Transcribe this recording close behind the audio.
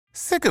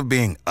Sick of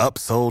being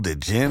upsold at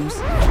gyms?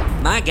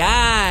 My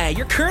guy,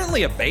 you're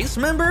currently a base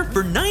member?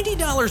 For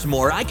 $90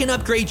 more, I can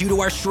upgrade you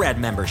to our Shred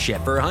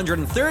membership. For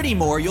 $130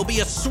 more, you'll be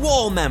a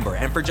Swole member.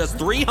 And for just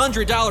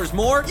 $300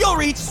 more, you'll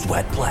reach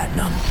Sweat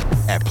Platinum.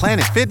 At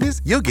Planet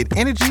Fitness, you'll get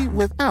energy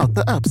without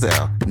the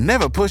upsell.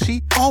 Never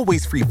pushy,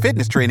 always free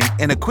fitness training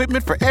and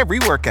equipment for every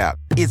workout.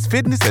 It's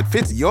fitness that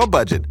fits your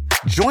budget.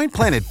 Join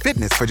Planet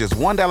Fitness for just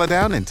 $1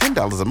 down and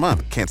 $10 a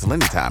month. Cancel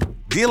anytime.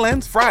 Deal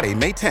ends Friday,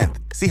 May 10th.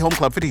 See Home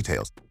Club for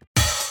details.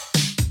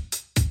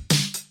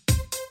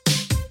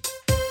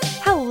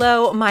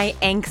 Hello, my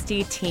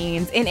angsty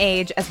teens in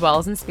age as well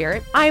as in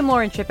spirit. I'm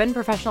Lauren Shippen,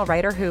 professional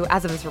writer who,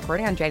 as of this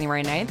recording on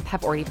January 9th,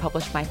 have already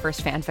published my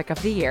first fanfic of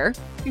the year.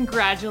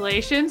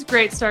 Congratulations.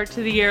 Great start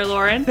to the year,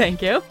 Lauren.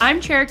 Thank you. I'm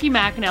Cherokee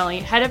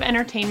McAnally, head of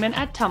entertainment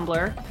at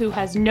Tumblr, who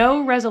has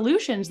no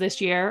resolutions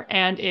this year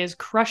and is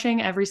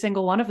crushing every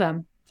single one of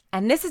them.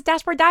 And this is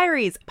Dashboard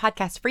Diaries, a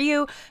podcast for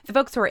you, the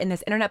folks who are in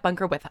this internet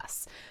bunker with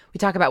us. We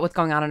talk about what's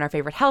going on our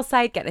favorite hell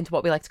site, get into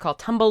what we like to call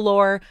tumble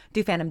lore,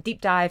 do fandom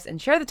deep dives,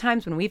 and share the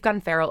times when we've gone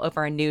feral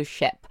over a new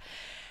ship.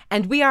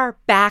 And we are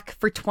back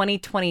for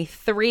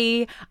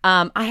 2023.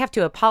 I have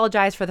to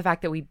apologize for the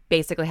fact that we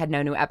basically had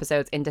no new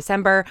episodes in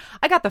December.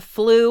 I got the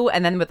flu,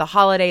 and then with the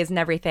holidays and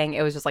everything,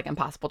 it was just like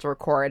impossible to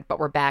record, but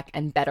we're back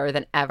and better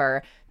than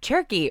ever.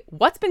 Cherokee,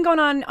 what's been going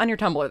on your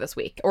Tumblr this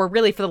week, or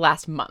really for the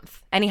last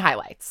month? Any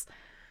highlights?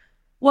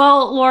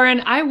 Well,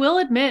 Lauren, I will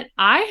admit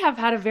I have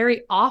had a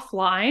very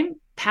offline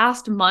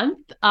past month.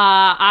 We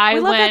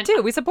love that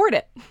too. We support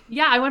it.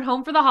 Yeah, I went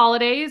home for the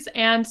holidays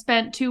and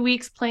spent 2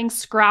 weeks playing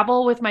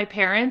Scrabble with my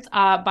parents.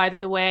 By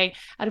the way,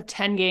 out of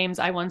 10 games,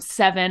 I won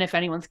 7, if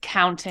anyone's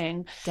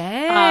counting.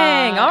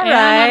 Dang, all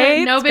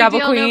right. No big Scrabble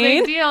deal, queen. no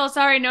big deal.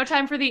 Sorry, no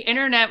time for the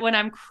internet when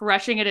I'm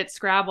crushing it at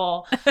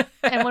Scrabble.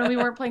 And when we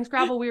weren't playing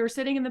Scrabble, we were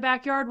sitting in the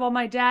backyard while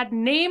my dad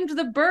named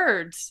the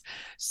birds.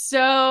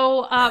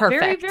 So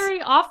very, very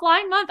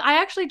offline month.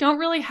 I actually don't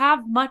really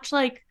have much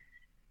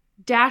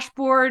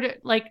dashboard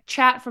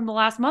chat from the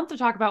last month to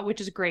talk about, which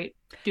is great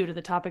due to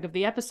the topic of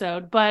the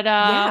episode. But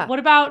what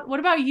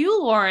about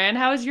you, Lauren?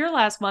 How has your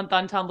last month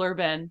on Tumblr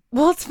been?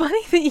 Well, it's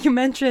funny that you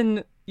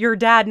mention your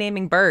dad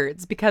naming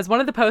birds, because one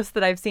of the posts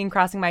that I've seen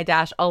crossing my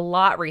dash a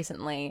lot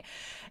recently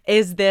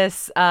is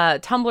this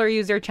Tumblr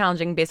user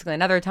challenging basically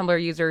another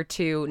Tumblr user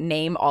to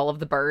name all of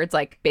the birds.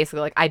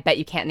 Basically, I bet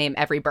you can't name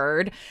every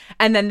bird.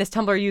 And then this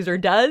Tumblr user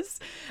does.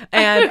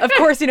 And of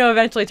course,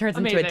 eventually turns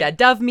into a dead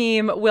dove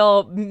meme.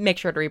 We'll make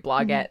sure to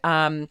reblog it.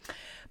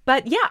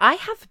 But yeah, I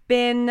have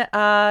been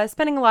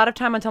spending a lot of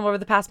time on Tumblr over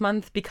the past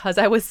month because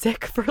I was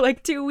sick for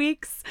 2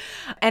 weeks.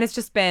 And it's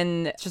just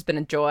been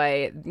a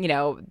joy.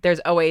 There's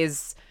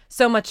always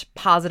so much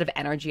positive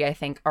energy, I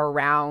think,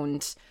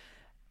 around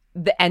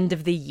the end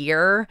of the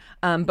year,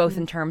 both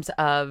in terms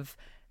of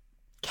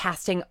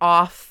casting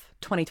off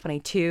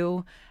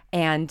 2022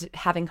 and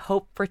having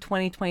hope for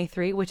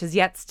 2023, which is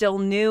yet still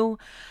new.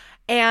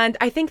 And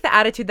I think the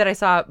attitude that I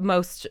saw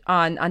most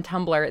on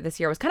Tumblr this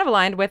year was kind of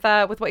aligned with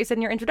what you said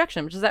in your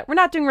introduction, which is that we're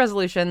not doing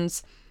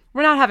resolutions.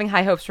 We're not having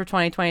high hopes for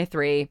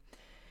 2023.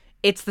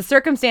 It's the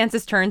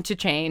circumstances' turn to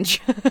change.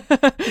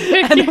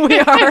 And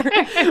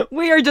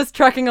we are just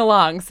trucking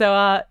along.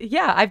 So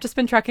yeah, I've just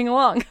been trucking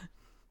along.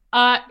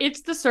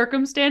 It's the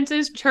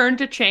circumstances turn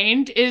to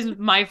change is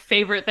my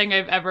favorite thing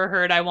I've ever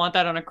heard. I want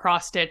that on a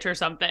cross stitch or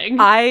something.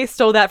 I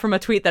stole that from a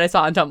tweet that I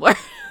saw on Tumblr.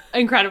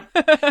 Incredible.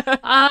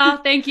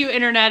 Thank you,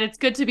 Internet. It's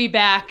good to be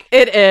back.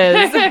 It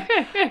is.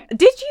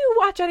 Did you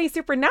watch any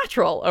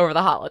Supernatural over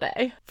the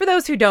holiday? For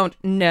those who don't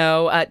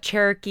know,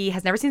 Cherokee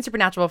has never seen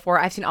Supernatural before.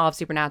 I've seen all of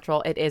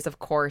Supernatural. It is, of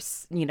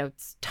course,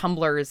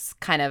 Tumblr's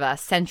kind of a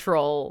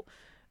central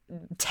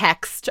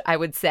text, I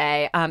would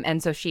say.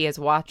 And so she is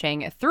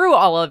watching through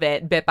all of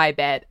it bit by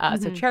bit.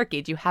 So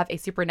Cherokee, do you have a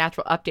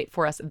Supernatural update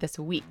for us this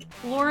week?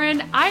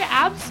 Lauren, I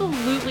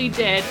absolutely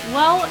did.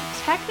 Well,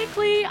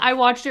 technically, I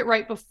watched it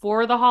right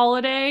before the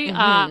holiday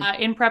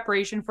in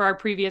preparation for our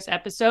previous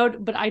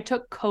episode, but I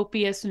took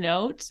copious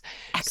notes.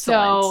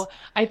 Excellent. So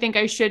I think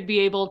I should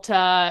be able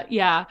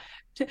to,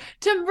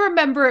 to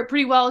remember it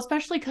pretty well,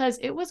 especially because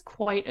it was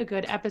quite a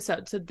good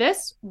episode. So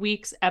this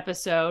week's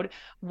episode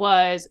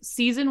was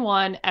season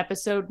 1,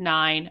 episode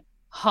 9,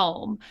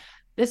 Home.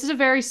 This is a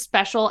very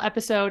special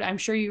episode. I'm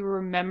sure you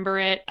remember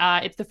it.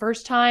 It's the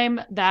first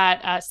time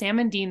that Sam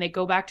and Dean, they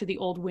go back to the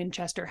old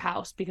Winchester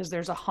house because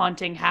there's a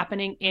haunting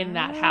happening in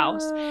that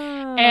house.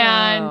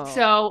 And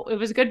so it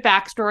was a good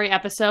backstory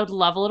episode.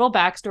 Love a little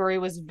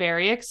backstory. Was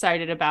very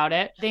excited about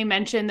it. They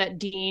mentioned that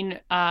Dean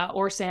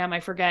or Sam, I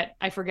forget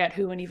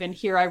who, and even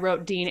here I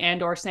wrote Dean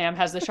and or Sam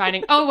has the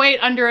shining. Oh, wait,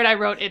 under it I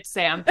wrote it's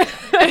Sam.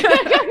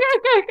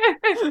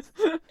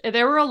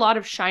 There were a lot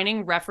of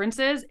Shining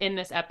references in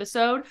this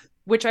episode,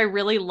 which I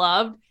really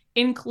loved,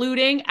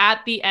 including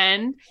at the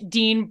end,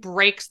 Dean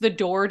breaks the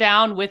door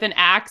down with an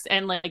axe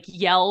and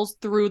yells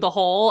through the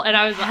hole. And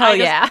I was Hell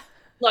yeah.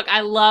 Look,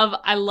 I love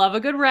a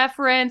good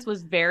reference,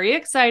 was very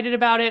excited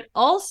about it.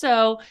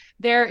 Also,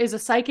 there is a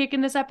psychic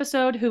in this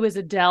episode who is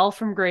Adele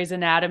from Grey's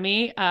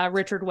Anatomy,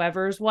 Richard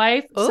Weber's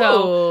wife. Ooh.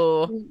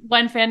 So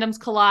when fandoms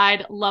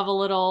collide, love a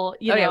little,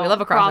 we love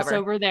a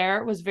crossover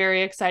there. Was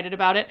very excited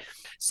about it.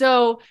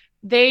 So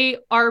they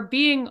are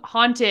being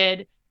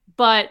haunted,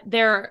 but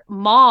their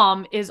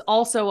mom is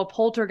also a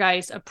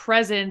poltergeist, a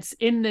presence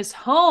in this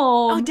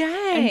home. Oh,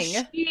 dang.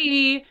 And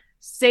she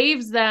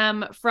saves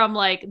them from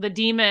like the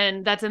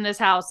demon that's in this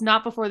house,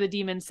 not before the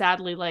demon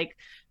sadly like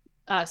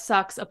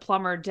sucks a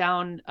plumber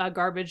down a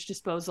garbage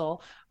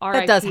disposal.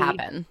 That does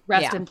happen.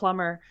 Rest in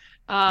plumber.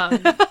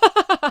 But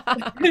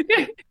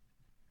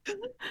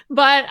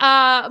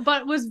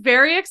was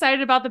very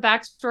excited about the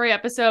backstory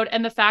episode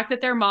and the fact that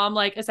their mom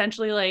like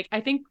essentially like I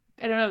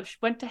don't know, she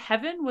went to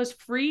heaven, was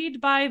freed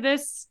by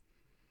this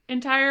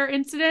entire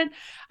incident.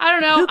 I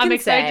don't know. I'm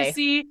excited to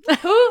see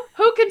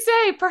who can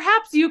say.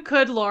 Perhaps you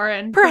could,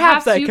 Lauren.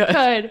 Perhaps you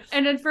could.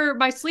 And then for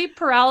my sleep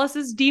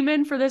paralysis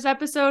demon for this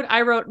episode,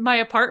 I wrote my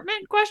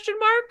apartment ?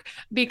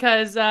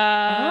 Because you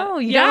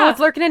don't know what's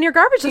lurking in your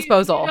garbage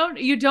disposal.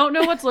 You don't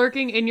know what's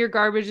lurking in your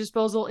garbage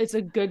disposal. It's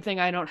a good thing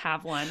I don't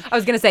have one. I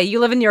was gonna say you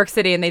live in New York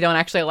City and they don't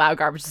actually allow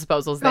garbage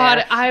disposals God,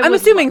 there. I'm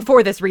assuming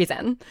for this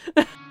reason.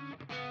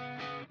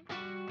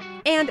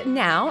 And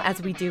now, as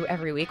we do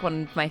every week,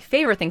 one of my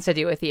favorite things to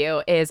do with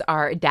you is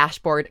our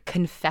dashboard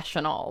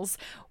confessionals,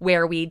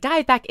 where we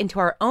dive back into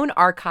our own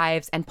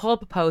archives and pull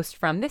up a post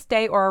from this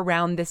day or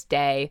around this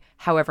day,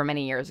 however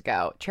many years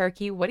ago.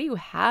 Cherokee, what do you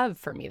have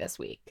for me this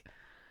week?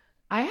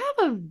 I have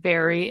a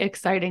very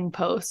exciting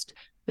post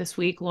this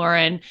week,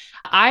 Lauren.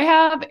 I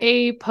have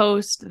a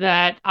post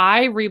that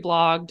I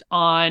reblogged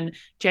on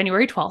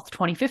January 12th,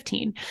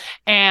 2015.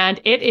 And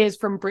it is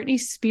from Britney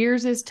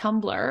Spears'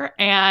 Tumblr.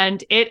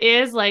 And it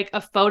is like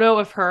a photo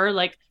of her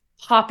like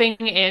hopping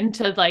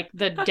into like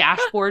the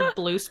dashboard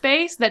blue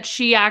space that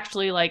she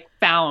actually like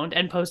found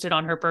and posted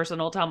on her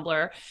personal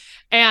Tumblr.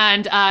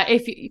 And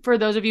for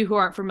those of you who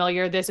aren't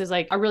familiar, this is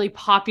like a really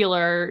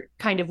popular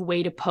kind of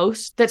way to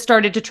post that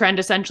started to trend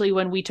essentially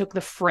when we took the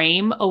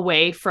frame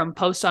away from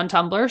posts on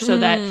Tumblr so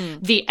that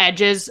the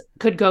edges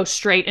could go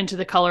straight into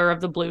the color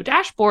of the blue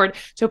dashboard.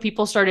 So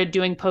people started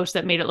doing posts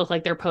that made it look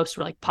like their posts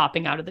were like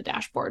popping out of the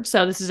dashboard.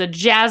 So this is a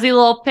jazzy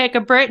little pic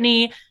of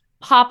Britney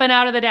popping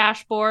out of the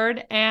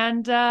dashboard.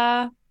 And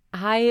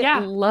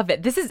I love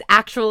it. This is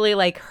actually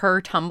like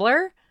her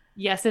Tumblr.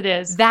 Yes, it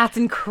is. That's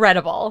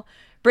incredible.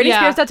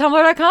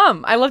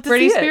 BritneySpears.tumblr.com. I love to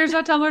see it.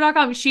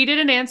 BritneySpears.tumblr.com. She did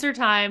an answer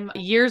time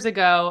years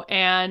ago,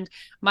 and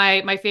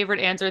my favorite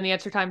answer in the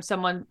answer time,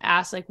 someone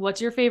asked, like,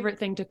 what's your favorite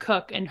thing to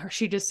cook? And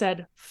she just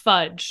said,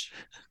 fudge.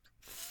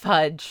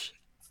 Fudge.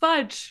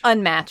 Thanks,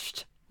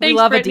 Unmatched. We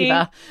love Britney. a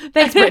diva.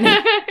 Thanks,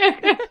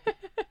 Britney.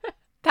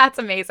 That's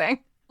amazing.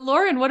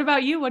 Lauren, what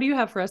about you? What do you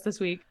have for us this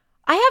week?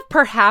 I have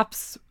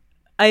perhaps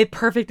a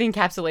perfect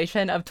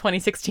encapsulation of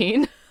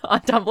 2016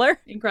 on Tumblr.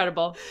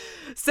 Incredible.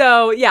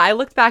 So yeah, I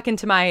looked back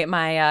into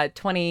my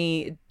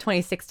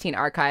 2016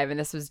 archive, and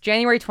this was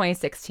January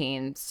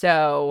 2016.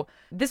 So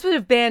this would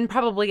have been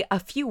probably a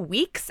few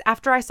weeks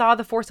after I saw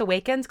The Force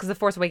Awakens, because The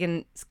Force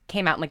Awakens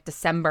came out in like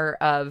December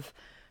of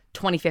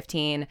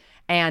 2015,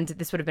 and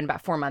this would have been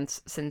about 4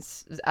 months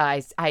since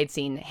I had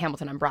seen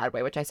Hamilton on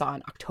Broadway, which I saw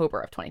in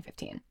October of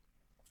 2015.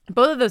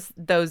 Both of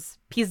those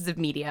pieces of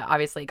media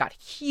obviously got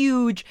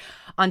huge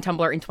on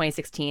Tumblr in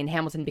 2016.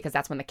 Hamilton, because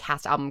that's when the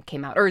cast album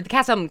came out, or the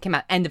cast album came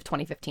out end of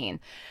 2015.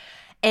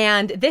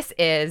 And this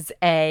is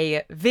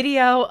a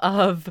video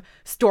of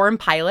Storm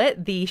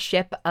Pilot, the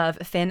ship of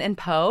Finn and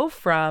Poe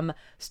from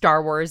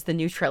Star Wars, the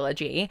new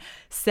trilogy,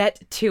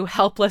 set to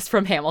Helpless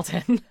from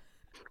Hamilton.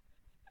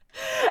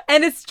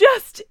 And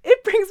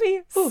it brings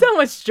me so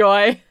much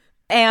joy.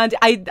 And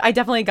I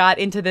definitely got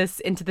into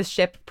this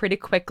ship pretty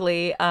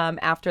quickly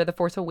after The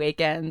Force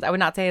Awakens. I would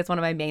not say it's one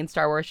of my main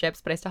Star Wars ships,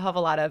 but I still have a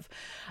lot of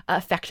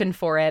affection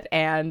for it.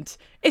 And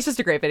it's just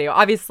a great video.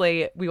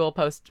 Obviously, we will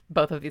post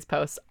both of these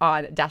posts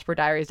on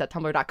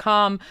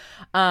dashboarddiaries.tumblr.com.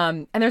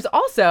 And there's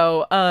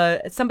also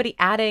somebody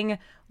adding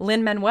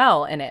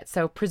Lin-Manuel in it.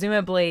 So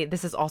presumably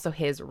this is also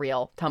his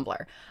real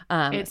Tumblr.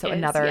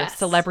 Another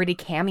celebrity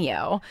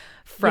cameo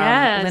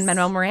from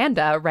Lin-Manuel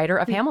Miranda, writer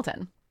of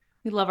Hamilton.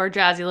 We love our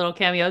jazzy little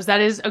cameos.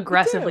 That is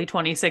aggressively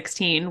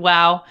 2016.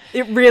 Wow.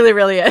 It really,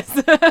 really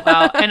is.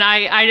 Wow. And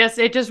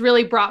it just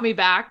really brought me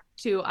back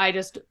to, I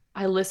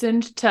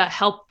listened to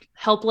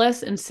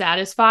Helpless and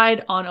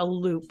Satisfied on a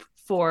loop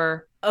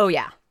for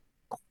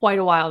quite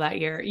a while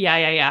that year.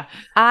 Yeah.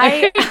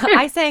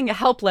 I sang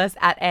Helpless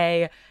at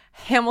a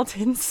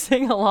Hamilton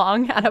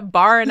sing-along at a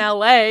bar in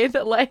LA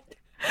that like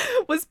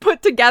was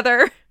put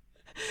together.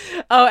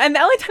 Oh, and the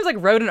only times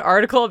like wrote an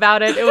article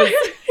about it, it was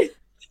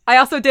I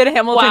also did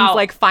Hamilton's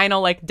like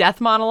final like death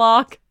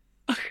monologue.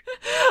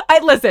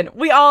 Listen,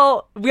 we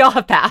all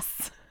have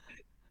pasts.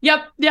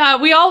 Yep. Yeah,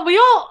 we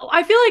all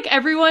I feel like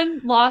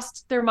everyone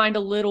lost their mind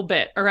a little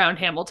bit around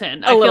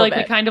Hamilton. I feel like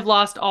we kind of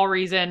lost all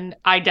reason.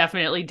 I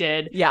definitely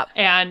did. Yeah.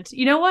 And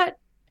you know what?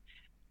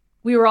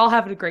 we were all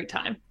having a great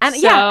time. And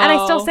and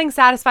I still sing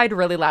Satisfied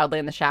really loudly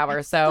in the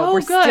shower. So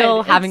we're good.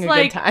 still having It's a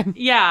good time.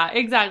 Yeah,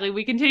 exactly.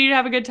 We continue to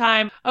have a good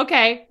time.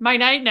 Okay, my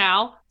night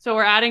now. So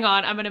we're adding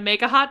on. I'm going to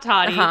make a hot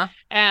toddy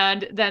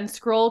and then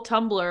scroll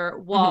Tumblr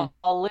while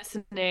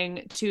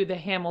listening to the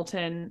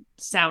Hamilton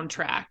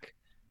soundtrack.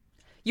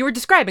 You were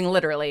describing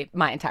literally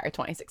my entire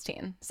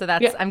 2016. So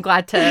that's I'm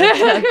glad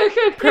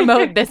to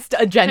promote this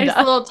agenda. Nice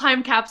little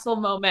time capsule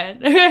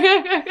moment.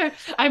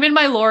 I'm in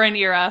my Lauren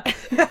era.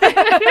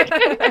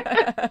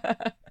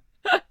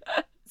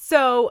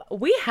 So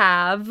we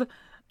have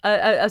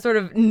a sort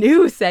of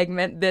new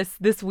segment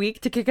this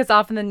week to kick us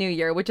off in the new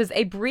year, which is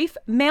a brief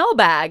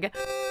mailbag.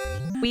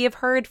 We have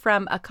heard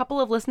from a couple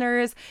of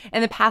listeners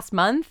in the past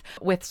month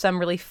with some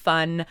really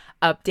fun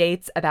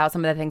updates about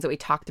some of the things that we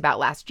talked about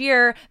last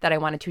year that I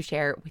wanted to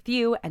share with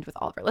you and with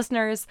all of our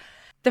listeners.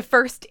 The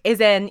first is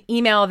an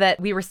email that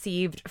we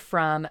received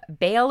from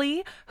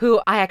Bailey,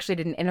 who I actually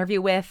did an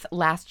interview with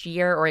last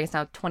year, or I guess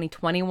now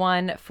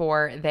 2021,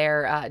 for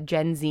their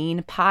Gen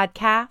Zine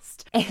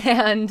podcast.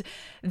 And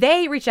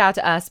they reached out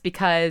to us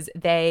because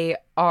they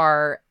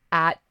are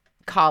at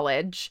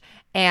college,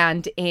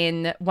 and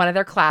in one of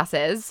their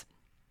classes,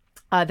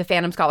 the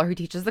fandom scholar who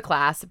teaches the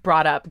class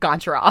brought up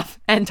Goncharov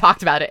and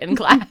talked about it in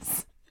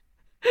class.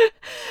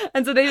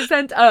 And so they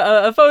sent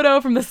a photo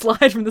from the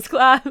slide from this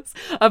class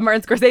of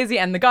Martin Scorsese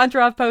and the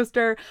Goncharov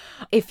poster.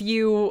 If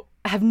you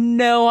have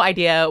no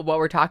idea what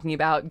we're talking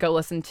about, go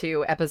listen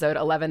to episode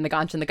 11, The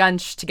Gonch and the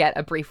Gunch, to get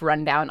a brief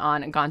rundown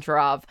on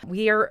Goncharov.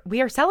 We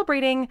are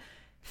celebrating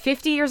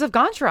 50 years of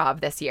Goncharov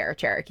this year,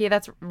 Cherokee.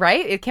 That's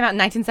right. It came out in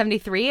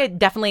 1973. It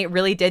definitely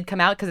really did come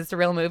out because it's a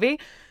real movie.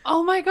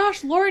 Oh my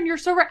gosh, Lauren, you're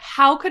so right.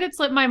 How could it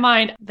slip my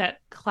mind that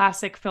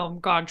classic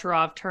film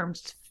Goncharov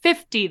turns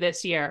 50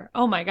 this year?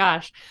 Oh my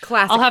gosh.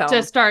 Classic film.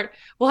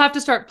 We'll have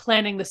to start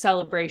planning the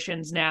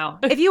celebrations now.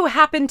 If you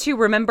happen to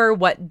remember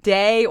what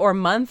day or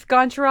month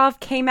Goncharov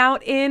came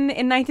out in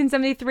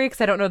 1973, because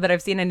I don't know that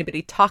I've seen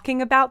anybody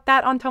talking about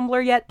that on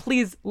Tumblr yet,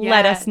 please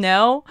let us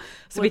know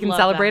so we can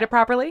celebrate it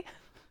properly.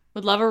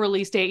 Would love a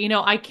release date.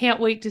 I can't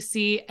wait to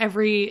see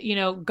every,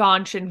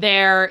 Gonch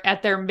there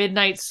at their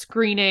midnight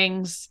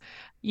screenings,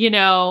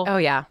 Oh,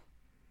 yeah.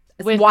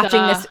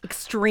 Watching this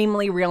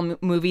extremely real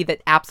movie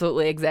that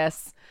absolutely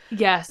exists.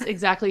 Yes,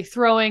 exactly.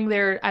 Throwing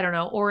their, I don't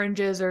know,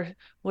 oranges or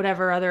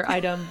whatever other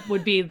item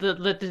would be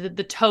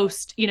the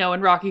toast,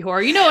 in Rocky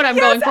Horror. You know what I'm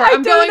going for.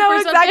 I'm going for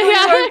exactly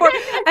something. What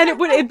you're going for. And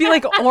it'd be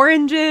like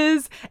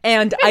oranges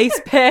and ice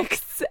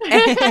picks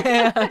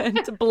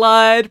and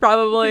blood,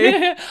 probably.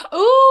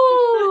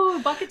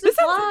 Ooh, buckets of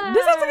blood.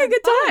 This sounds like a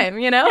good time,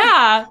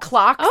 Yeah.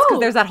 Clocks, because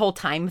there's that whole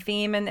time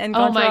theme and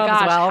oh my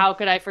gosh, as well. How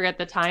could I forget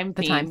the time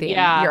theme? The time theme.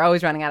 Yeah. You're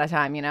always running out of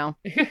time,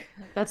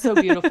 That's so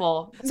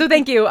beautiful. So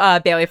thank you,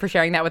 Bailey, for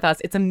sharing that with us.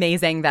 It's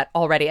amazing that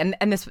already, and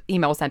this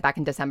email was sent back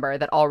in December,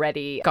 that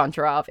already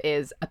Goncharov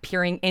is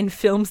appearing in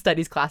film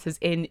studies classes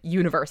in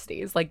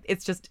universities. Like,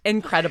 it's just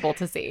incredible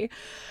to see.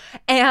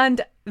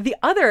 And the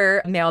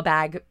other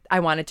mailbag I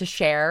wanted to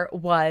share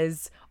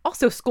was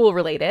also school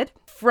related,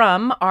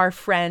 from our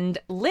friend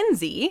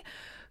Lindsay,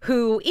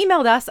 who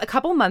emailed us a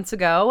couple months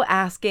ago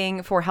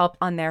asking for help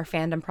on their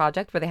fandom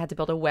project where they had to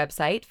build a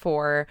website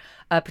for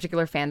a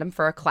particular fandom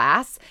for a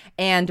class.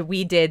 And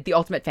we did the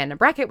Ultimate Fandom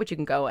Bracket, which you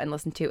can go and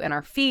listen to in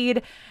our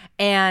feed.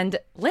 And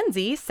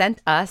Lindsay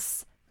sent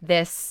us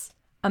this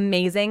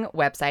amazing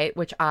website,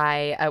 which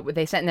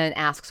they sent in an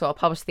ask, so I'll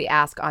publish the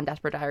ask on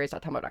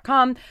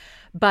desperatediaries.tumblr.com.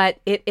 But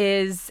it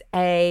is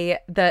a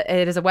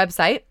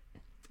website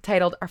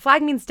titled Our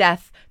Flag Means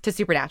Death to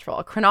Supernatural,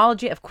 a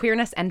chronology of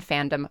queerness and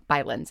fandom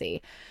by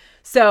Lindsay.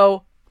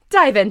 So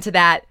dive into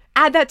that.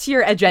 Add that to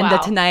your agenda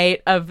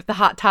tonight of the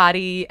hot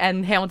toddy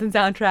and Hamilton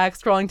soundtrack,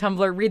 scrolling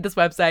Tumblr, read this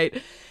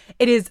website.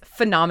 It is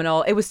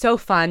phenomenal. It was so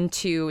fun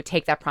to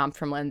take that prompt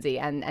from Lindsay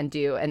and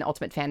do an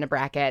Ultimate Fandom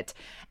Bracket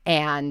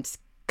and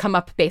come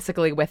up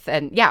basically with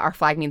Our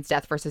Flag Means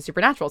Death versus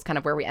Supernatural is kind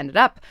of where we ended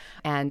up.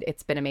 And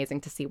it's been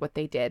amazing to see what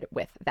they did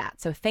with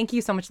that. So thank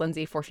you so much,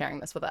 Lindsay, for sharing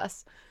this with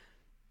us.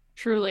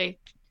 Truly.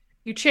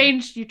 You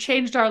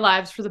changed our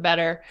lives for the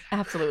better.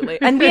 Absolutely.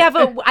 And we have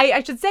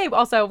I should say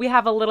also, we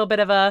have a little bit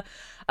of a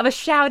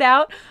shout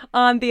out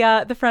on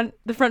the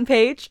front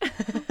page.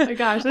 Oh my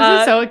gosh, this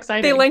is so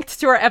exciting. They linked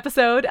to our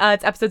episode.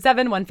 It's episode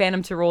 7, One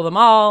Fandom to Rule Them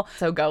All.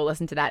 So go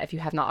listen to that if you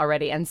have not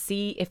already and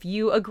see if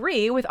you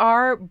agree with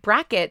our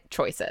bracket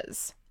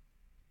choices.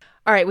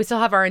 All right, we still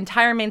have our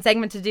entire main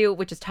segment to do,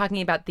 which is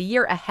talking about the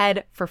year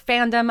ahead for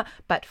fandom.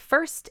 But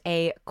first,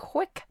 a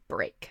quick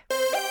break.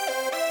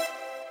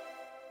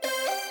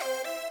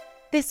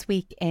 This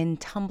week in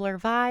Tumblr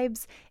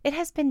Vibes, it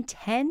has been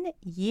 10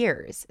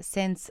 years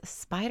since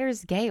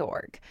Spiders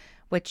Georg,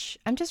 which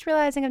I'm just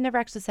realizing I've never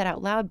actually said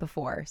out loud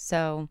before.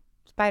 So,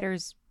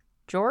 Spiders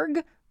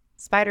Jorg?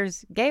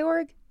 Spiders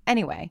Georg?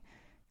 Anyway,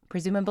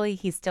 presumably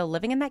he's still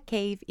living in that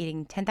cave,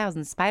 eating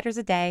 10,000 spiders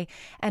a day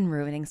and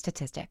ruining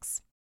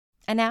statistics.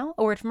 And now,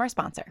 a word from our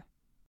sponsor.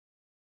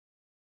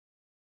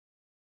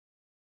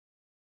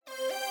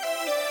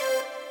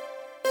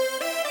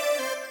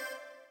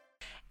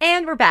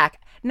 And we're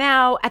back.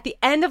 Now, at the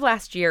end of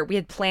last year, we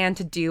had planned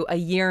to do a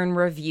year in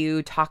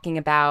review talking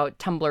about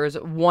Tumblr's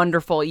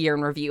wonderful year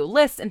in review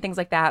lists and things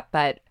like that,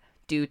 but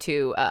due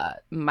to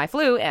my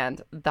flu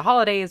and the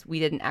holidays, we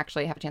didn't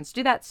actually have a chance to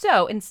do that.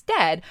 So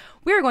instead,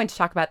 we're going to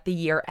talk about the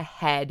year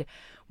ahead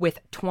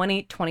with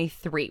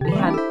 2023. We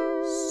have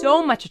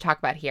so much to talk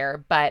about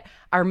here, but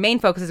our main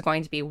focus is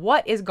going to be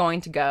what is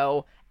going to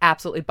go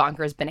absolutely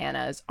bonkers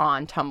bananas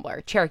on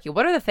Tumblr. Cherokee,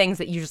 what are the things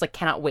that you just like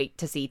cannot wait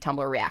to see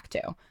Tumblr react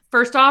to?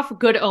 First off,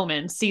 Good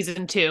Omens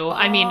season 2.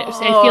 I mean, I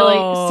feel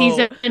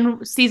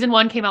like season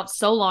 1 came out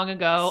so long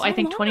ago. I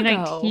think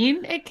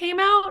 2019 it came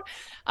out,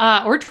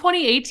 or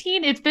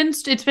 2018. It's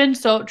been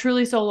so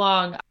truly so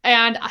long,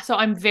 and so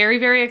I'm very,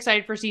 very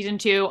excited for season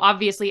 2.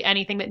 Obviously,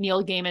 anything that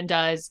Neil Gaiman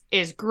does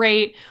is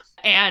great,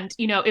 and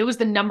it was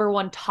the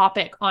 #1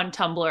 topic on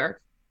Tumblr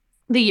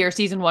the year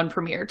season 1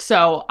 premiered.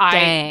 So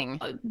I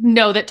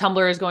know that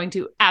Tumblr is going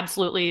to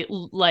absolutely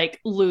like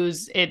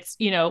lose its,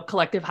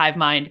 collective hive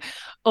mind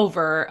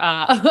over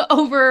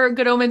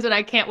Good Omens. And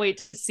I can't wait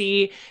to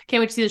see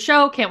the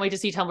show. Can't wait to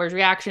see Tumblr's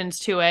reactions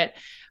to it.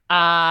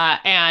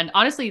 And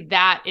honestly,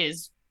 that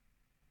is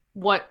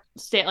what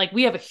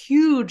we have a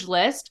huge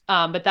list.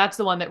 But that's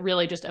the one that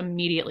really just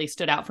immediately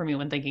stood out for me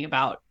when thinking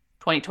about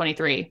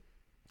 2023.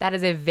 That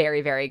is a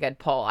very, very good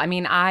poll. I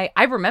mean, I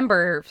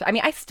remember,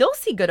 I still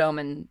see Good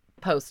Omen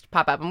post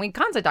pop up, and we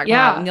constantly talk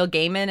about how Neil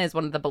Gaiman is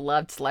one of the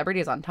beloved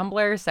celebrities on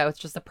Tumblr, so it's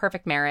just a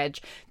perfect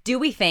marriage. Do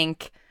we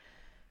think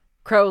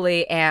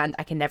Crowley and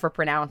I can never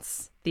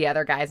pronounce the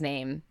other guy's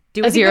name?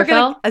 Do we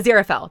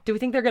Aziraphale? Do we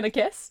think they're gonna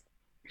kiss?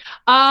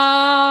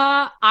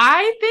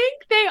 I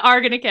think they are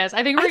gonna kiss.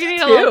 I think we're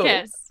getting a little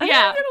kiss.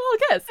 Yeah, a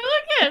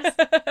little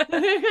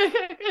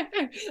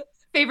kiss.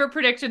 Favorite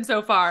prediction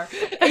so far?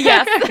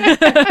 Yes.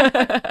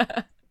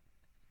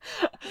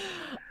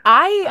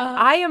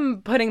 I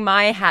am putting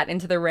my hat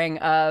into the ring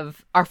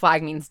of Our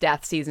Flag Means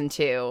Death season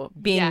 2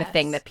 being the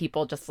thing that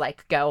people just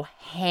like go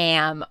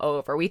ham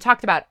over. We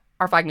talked about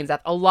Our Flag Means Death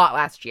a lot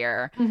last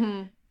year.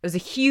 Mm-hmm. It was a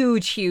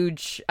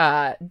huge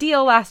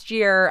deal last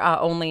year,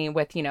 only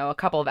with, a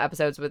couple of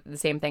episodes with the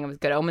same thing. It was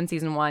Good Omen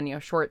season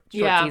 1, short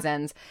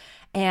seasons.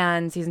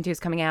 And season 2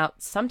 is coming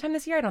out sometime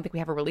this year. I don't think we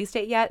have a release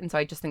date yet. And so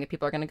I just think that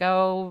people are going to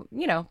go,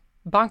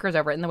 bonkers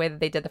over it in the way that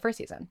they did the first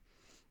season.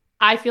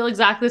 I feel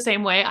exactly the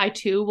same way. I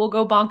too will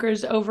go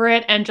bonkers over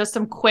it. And just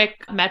some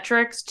quick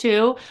metrics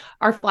too.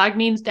 Our Flag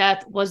Means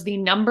Death was the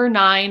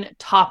 #9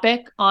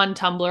 topic on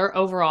Tumblr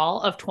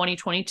overall of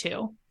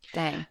 2022.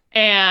 Dang.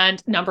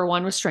 And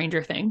 #1 was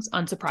Stranger Things,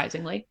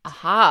 unsurprisingly.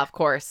 Aha, of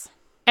course.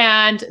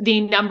 And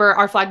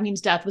Our Flag Means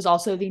Death was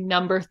also the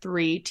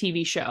 #3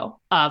 TV show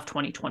of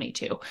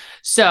 2022.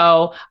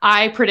 So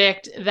I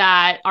predict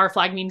that Our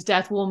Flag Means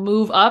Death will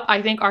move up.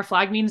 I think Our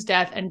Flag Means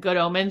Death and Good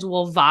Omens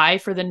will vie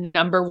for the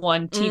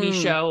 #1 TV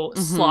show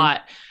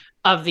slot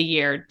of the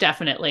year,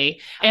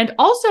 definitely. And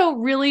also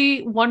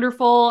really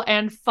wonderful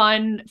and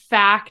fun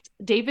fact,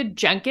 David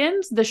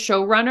Jenkins, the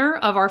showrunner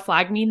of Our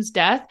Flag Means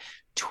Death,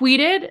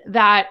 tweeted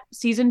that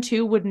season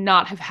 2 would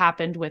not have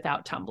happened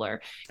without Tumblr.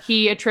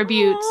 He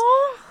attributes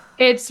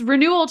its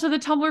renewal to the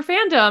Tumblr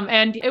fandom,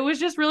 and it was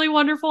just really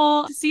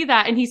wonderful to see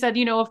that. And he said,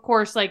 of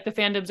course, like the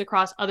fandoms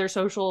across other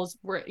socials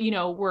were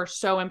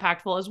so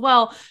impactful as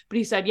well. But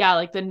he said,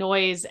 like the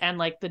noise and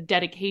like the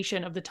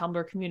dedication of the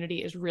Tumblr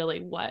community is really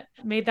what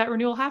made that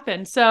renewal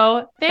happen.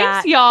 So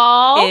thanks,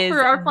 y'all,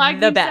 for Our Flag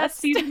Means Death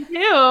season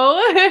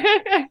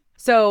 2.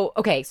 So,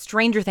 okay,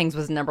 Stranger Things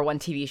was the #1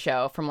 TV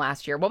show from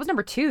last year. What was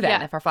 #2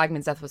 then, if Our Flag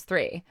Means Death was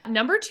 3?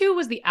 #2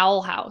 was The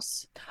Owl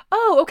House.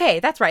 Oh, okay,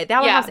 that's right. The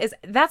Owl House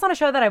that's not a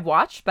show that I've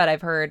watched, but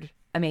I've heard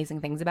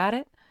amazing things about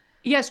it.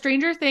 Yeah,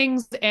 Stranger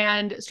Things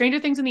and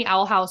The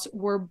Owl House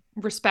were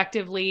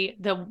respectively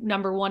the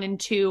 #1 and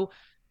 2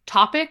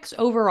 topics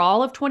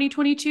overall of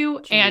 2022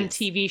 and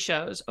TV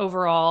shows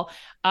overall.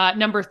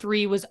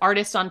 #3 was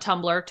Artists on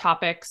Tumblr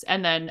topics,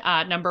 and then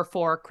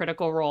 #4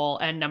 Critical Role,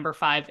 and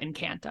 #5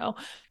 Encanto,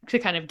 to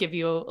kind of give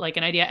you like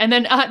an idea. And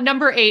then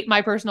 #8,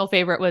 my personal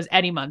favorite, was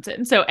Eddie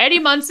Munson. So Eddie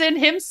Munson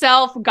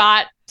himself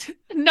got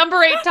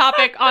 #8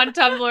 topic on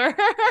Tumblr.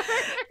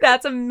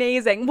 That's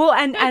amazing. Well,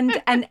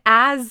 and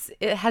as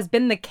it has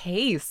been the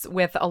case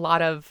with a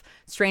lot of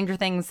Stranger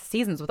Things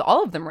seasons, with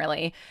all of them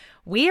really,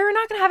 we are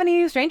not going to have any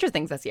new Stranger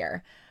Things this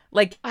year.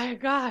 Like, oh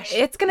gosh,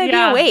 it's going to be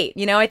a wait.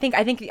 I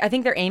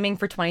think they're aiming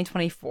for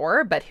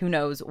 2024, but who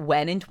knows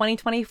when in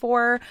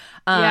 2024.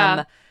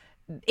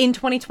 In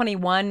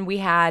 2021, we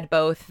had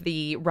both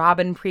the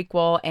Robin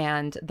prequel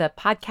and the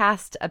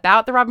podcast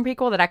about the Robin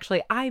prequel that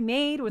actually I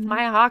made with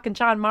Maya Hawke and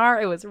Sean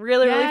Marr. It was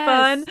really, really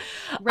fun.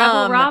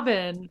 Rebel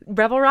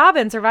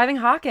Robin, Surviving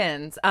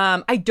Hawkins.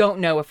 I don't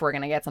know if we're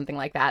going to get something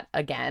like that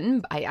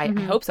again. I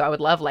hope so. I would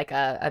love like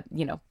a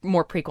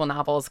more prequel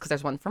novels, because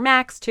there's one for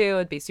Max too.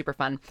 It'd be super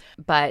fun.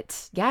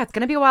 But yeah, it's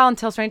going to be a while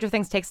until Stranger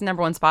Things takes the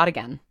 #1 spot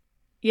again.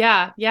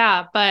 Yeah.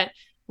 But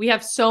we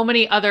have so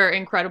many other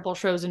incredible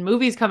shows and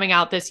movies coming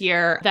out this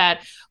year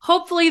that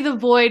hopefully the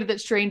void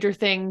that Stranger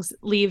Things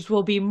leaves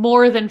will be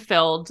more than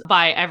filled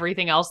by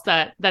everything else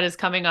that is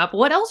coming up.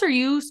 What else are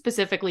you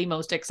specifically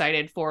most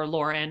excited for,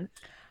 Lauren?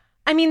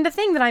 I mean, the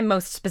thing that I'm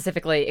most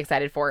specifically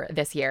excited for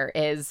this year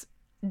is,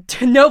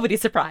 to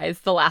nobody's surprise,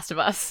 The Last of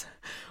Us,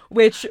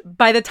 which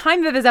by the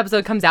time that this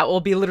episode comes out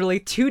will be literally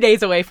 2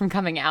 days away from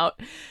coming out.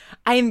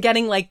 I am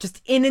getting like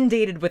just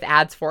inundated with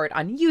ads for it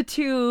on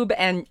YouTube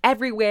and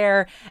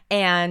everywhere.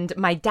 And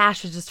my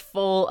dash is just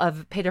full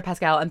of Pedro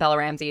Pascal and Bella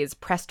Ramsey's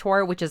press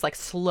tour, which is like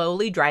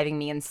slowly driving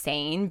me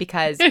insane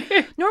because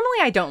normally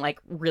I don't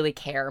like really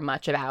care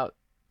much about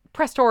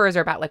press tours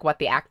or about like what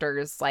the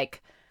actors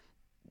like,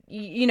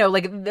 you know,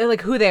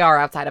 like who they are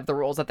outside of the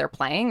roles that they're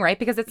playing, right?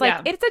 Because it's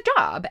like it's a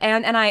job,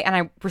 and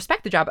I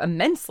respect the job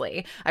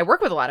immensely. I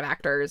work with a lot of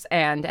actors,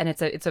 and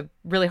it's a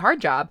really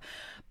hard job,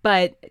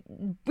 but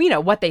you know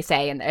what they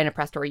say in a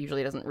press tour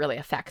usually doesn't really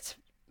affect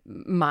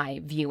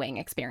my viewing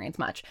experience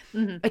much.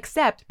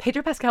 Except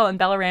Pedro Pascal and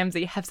Bella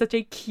Ramsey have such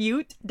a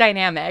cute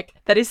dynamic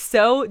that is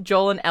so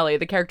Joel and Ellie,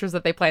 the characters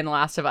that they play in The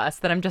Last of Us,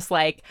 that I'm just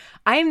like,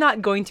 I am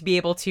not going to be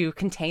able to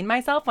contain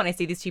myself when I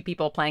see these two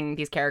people playing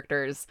these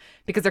characters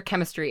because their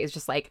chemistry is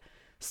just like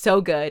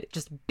so good.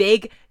 Just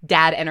big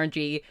dad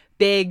energy,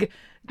 big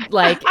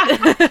like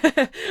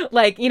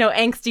like, you know,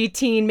 angsty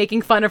teen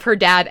making fun of her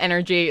dad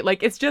energy.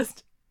 Like, it's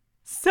just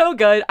so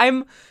good.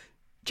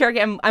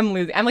 Cherokee, I'm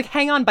losing. I'm like,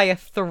 hang on by a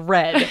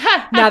thread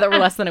now that we're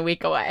less than a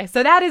week away.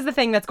 So that is the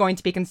thing that's going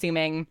to be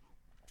consuming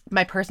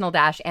my personal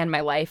dash and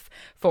my life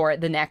for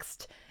the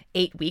next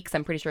 8 weeks.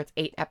 I'm pretty sure it's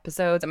 8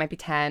 episodes. It might be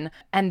 10.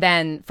 And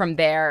then from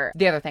there,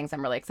 the other things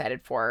I'm really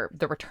excited for,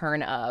 the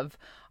return of,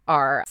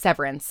 are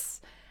Severance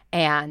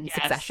and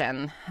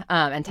Succession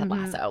and Ted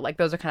Lasso. Like,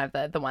 those are kind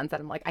of the ones that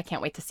I'm like, I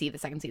can't wait to see the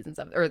second seasons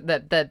of, or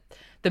the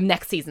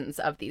next seasons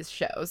of these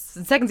shows.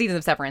 The second season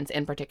of Severance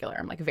in particular,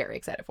 I'm like very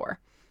excited for.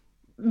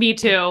 Me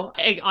too.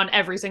 On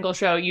every single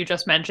show you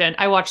just mentioned,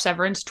 I watched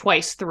Severance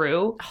twice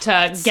through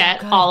to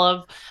get all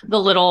of the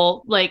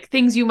little like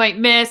things you might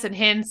miss and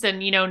hints,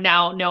 and you know,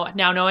 now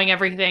knowing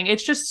everything.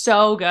 It's just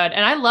so good.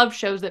 And I love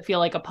shows that feel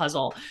like a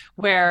puzzle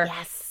where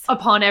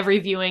upon every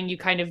viewing you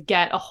kind of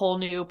get a whole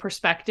new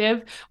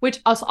perspective, which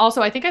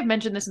also I think I've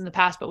mentioned this in the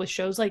past, but with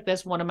shows like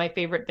this, one of my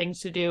favorite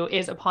things to do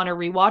is upon a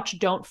rewatch,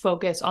 don't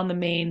focus on the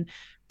main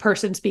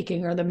person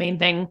speaking or the main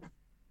thing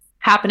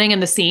happening in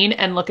the scene,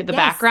 and look at the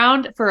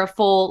background for a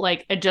full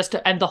like just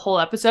to end the whole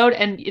episode,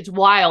 and it's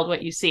wild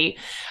what you see.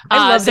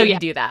 I love that you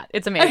do that.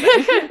 It's amazing.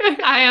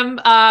 I am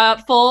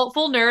full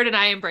nerd, and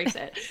I embrace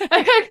it.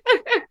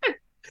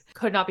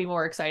 Could not be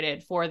more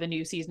excited for the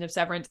new season of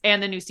Severance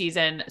and the new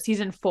season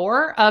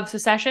 4 of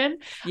Succession.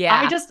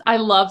 I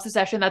love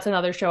Succession. That's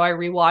another show I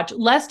rewatch,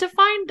 less to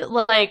find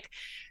like,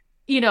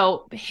 you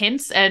know,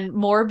 hints and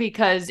more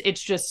because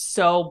it's just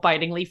so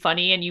bitingly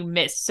funny, and you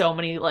miss so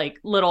many like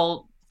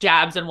little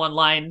jabs and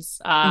one-liners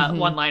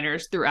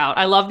throughout.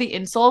 I love the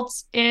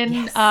insults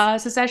in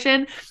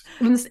Succession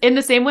in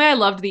the same way I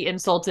loved the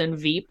insults in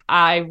Veep.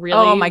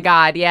 Oh my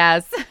God,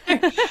 yes.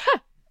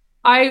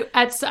 I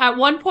at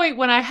one point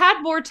when I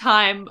had more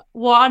time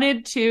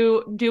wanted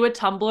to do a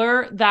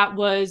Tumblr that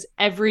was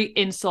every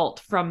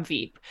insult from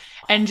Veep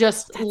and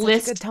just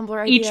list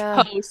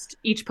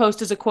each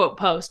post as a quote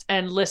post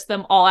and list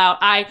them all out.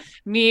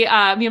 Me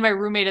and my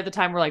roommate at the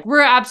time were like,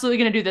 we're absolutely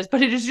going to do this,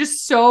 but it is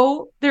just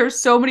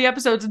there's so many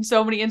episodes and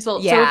so many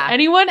insults. So if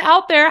anyone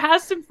out there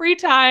has some free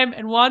time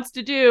and wants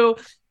to do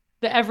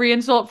the every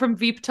insult from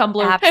Veep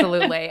Tumblr.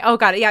 Absolutely. Oh,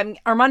 God. Yeah. I mean,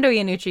 Armando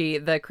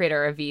Iannucci, the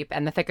creator of Veep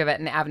and The Thick of It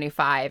and Avenue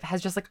 5,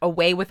 has just like a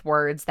way with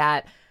words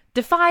that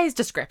defies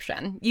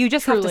description. You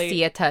just have to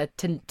see it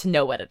to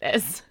know what it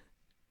is.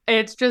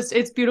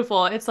 It's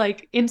beautiful. It's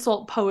like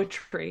insult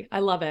poetry. I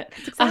love it.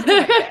 Exactly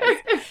what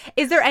it is.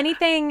 Is there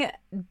anything,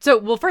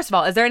 first of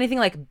all, is there anything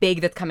like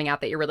big that's coming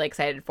out that you're really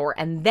excited for?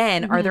 And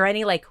then are there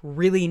any like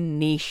really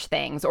niche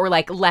things or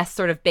like less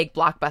sort of big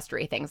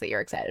blockbustery things that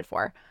you're excited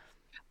for?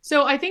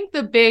 So I think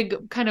the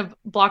big kind of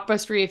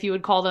blockbustery, if you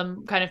would call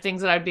them, kind of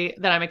things that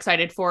I'm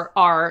excited for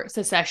are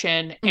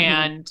Succession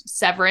and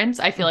Severance.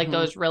 I feel like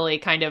those really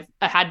kind of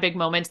had big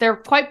moments. They're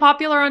quite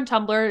popular on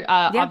Tumblr.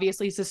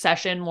 Obviously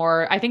Succession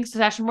more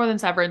than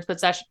Severance,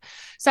 but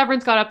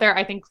Severance got up there.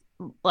 I think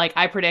like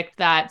I predict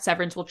that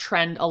Severance will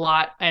trend a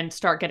lot and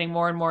start getting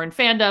more and more in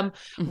fandom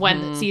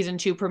when season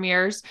 2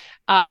 premieres.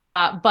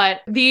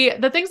 But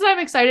the things that I'm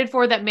excited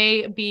for that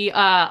may be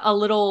a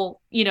little,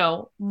 you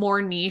know,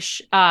 more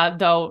niche,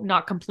 though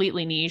not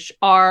completely niche,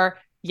 are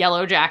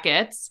Yellow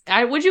Jackets.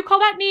 Would you call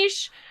that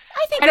niche?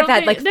 I think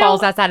that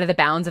falls outside of the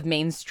bounds of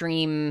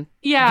mainstream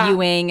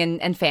viewing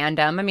and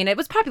fandom. I mean, it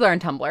was popular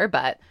on Tumblr,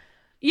 but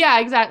yeah,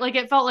 exactly. Like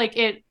it felt like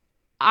it.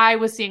 I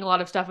was seeing a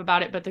lot of stuff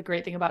about it, but the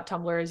great thing about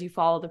Tumblr is you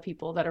follow the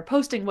people that are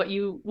posting what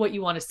you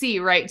want to see,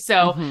 right?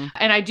 So,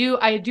 and I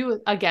do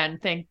again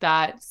think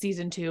that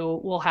season 2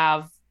 will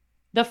have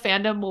the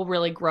fandom will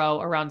really grow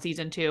around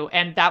season 2,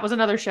 and that was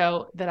another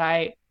show that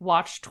I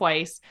watched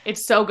twice.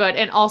 It's so good,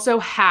 and also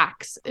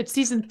Hacks. It's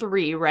season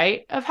 3,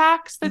 right? Of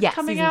Hacks that's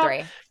coming out.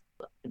 Season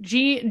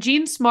 3.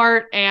 Jean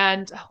Smart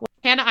and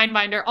Hannah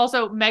Einbinder.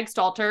 Also, Meg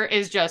Stalter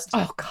is just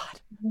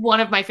one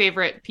of my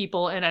favorite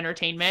people in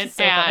entertainment,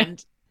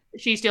 and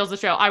she steals the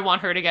show. I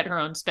want her to get her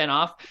own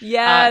spinoff.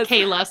 Yes.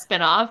 Kayla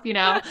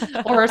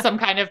spinoff, or some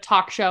kind of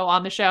talk show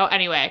on the show.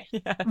 Anyway,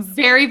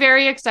 very,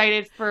 very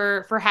excited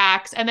for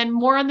Hacks. And then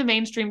more on the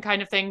mainstream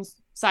kind of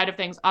side of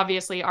things.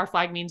 Obviously, Our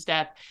Flag Means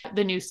Death,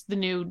 the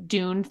new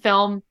Dune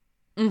film.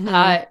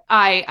 Mm-hmm.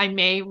 I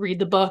may read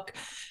the book,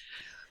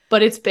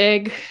 but it's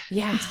big.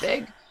 Yeah. It's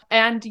big.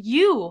 And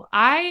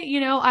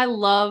I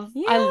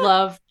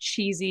love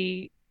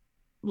cheesy,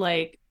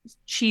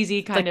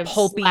 kind of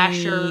pulpy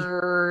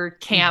slasher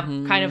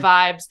camp kind of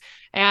vibes.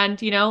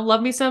 And,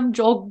 love me some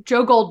Joe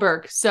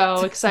Goldberg.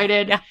 So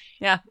excited.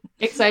 Yeah.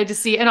 Excited to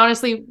see. And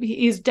honestly,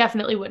 he's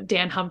definitely what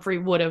Dan Humphrey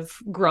would have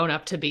grown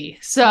up to be.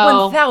 So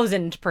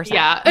 1000%.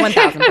 Yeah.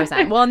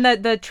 1000%. Well, and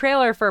the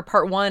trailer for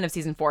part 1 of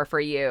season 4 for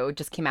You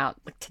just came out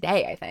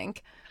today, I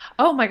think.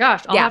 Oh my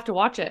gosh. I'll have to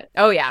watch it.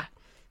 Oh yeah.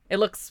 It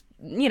looks,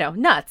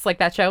 nuts like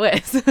that show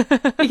is.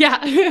 Yeah.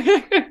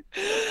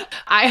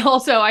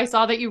 I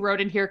saw that you wrote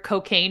in here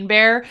Cocaine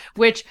Bear,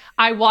 which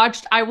I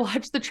watched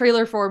the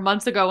trailer for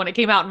months ago when it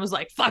came out and was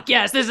like, fuck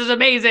yes, this is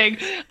amazing.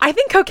 I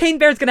think Cocaine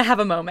Bear is going to have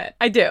a moment.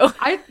 I do.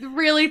 I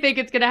really think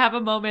it's going to have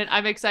a moment.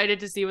 I'm excited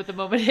to see what the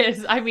moment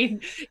is. I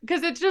mean,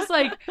 because it's just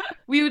like,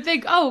 we would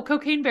think, oh,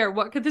 Cocaine Bear,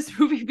 what could this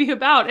movie be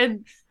about?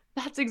 And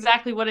that's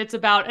exactly what it's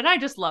about. And I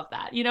just love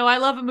that. I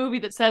love a movie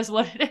that says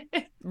what it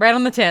is. Right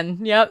on the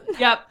tin. Yep.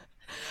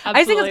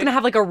 Absolutely. I think it's going to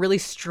have like a really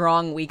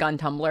strong week on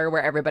Tumblr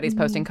where everybody's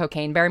posting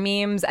Cocaine Bear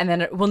memes, and then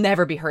it will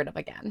never be heard of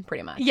again,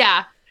 pretty much.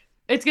 Yeah.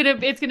 It's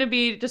gonna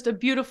be just a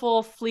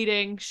beautiful,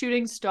 fleeting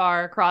shooting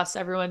star across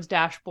everyone's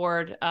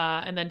dashboard,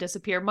 and then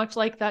disappear, much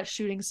like that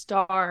shooting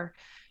star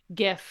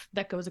GIF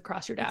that goes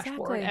across your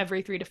dashboard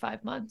every 3 to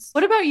 5 months.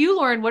 What about you,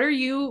 Lauren? What are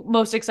you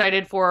most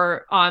excited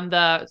for on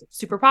the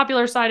super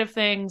popular side of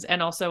things,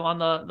 and also on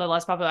the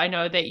less popular? I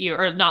know that you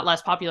are not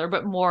less popular,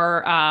 but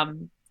more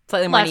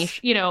slightly more niche.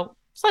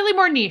 Slightly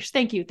more niche.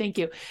 Thank you.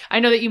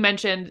 I know that you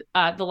mentioned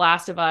The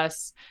Last of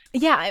Us.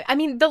 Yeah, I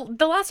mean,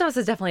 The Last of Us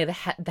is definitely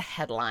the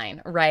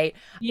headline, right?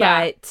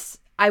 Yeah. But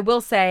I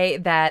will say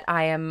that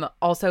I am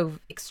also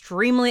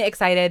extremely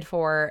excited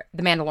for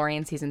The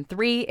Mandalorian season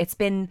 3. It's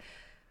been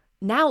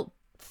now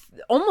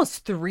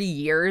almost 3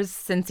 years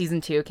since season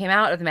 2 came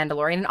out of The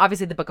Mandalorian. And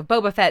obviously the Book of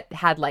Boba Fett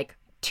had like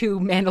 2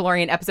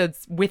 Mandalorian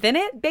episodes within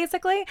it,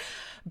 basically.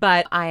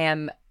 But I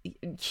am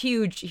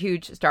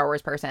huge Star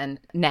Wars person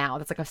now.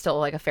 That's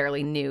still a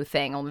fairly new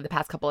thing, only the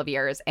past couple of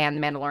years, and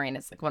The Mandalorian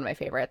is one of my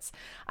favorites.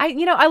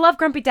 I love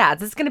grumpy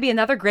dads. This is going to be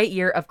another great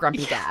year of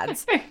grumpy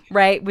dads.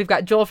 Right? We've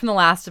got Joel from The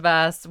Last of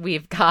Us,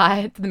 we've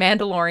got The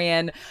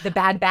Mandalorian, The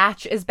Bad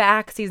Batch is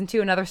back, season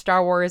 2, another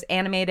Star Wars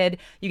animated.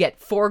 You get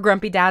 4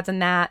 grumpy dads in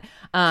that.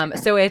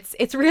 So it's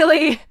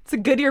a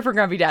good year for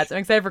grumpy dads. I'm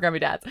excited for grumpy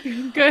dads.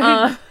 Good.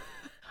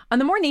 On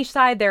the more niche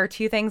side, there are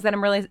 2 things that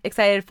I'm really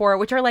excited for,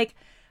 which are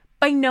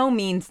by no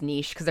means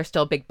niche because they're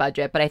still big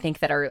budget, but I think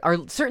that are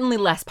certainly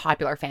less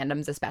popular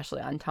fandoms, especially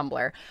on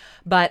Tumblr.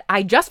 But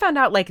I just found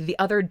out the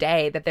other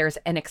day that there's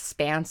an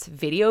Expanse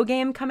video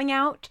game coming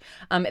out.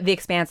 The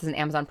Expanse is an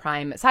Amazon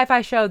Prime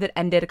sci-fi show that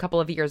ended a couple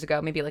of years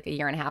ago, maybe a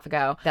year and a half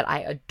ago, that I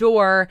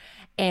adore.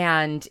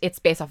 And it's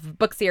based off of a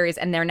book series,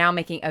 and they're now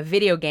making a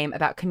video game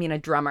about Kamina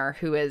Drummer,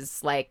 who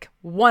is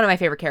one of my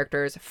favorite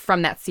characters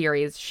from that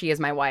series. She is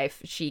my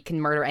wife. She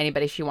can murder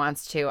anybody she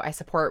wants to. I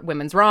support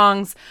women's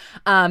wrongs.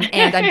 And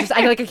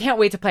I can't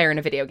wait to play her in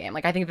a video game.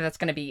 I think that's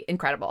going to be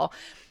incredible.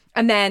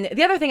 And then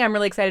the other thing I'm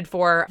really excited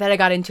for that I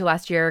got into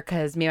last year,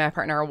 because me and my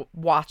partner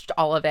watched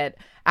all of it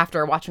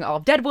after watching all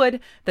of Deadwood.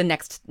 The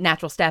next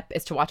natural step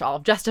is to watch all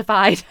of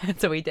Justified.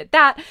 So we did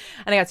that.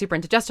 And I got super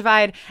into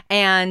Justified.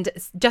 And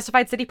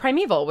Justified City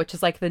Primeval, which is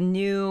the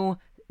new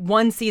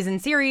 1-season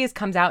series,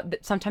 comes out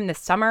sometime this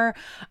summer.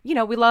 We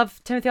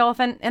love Timothy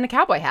Olyphant in a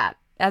cowboy hat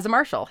as a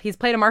marshal. He's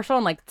played a marshal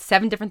in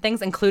 7 different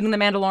things, including The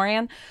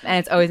Mandalorian. And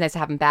it's always nice to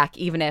have him back,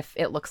 even if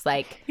it looks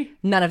like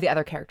none of the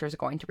other characters are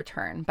going to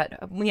return. But,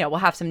 we'll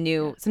have some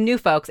new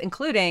folks,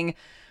 including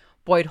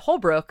Boyd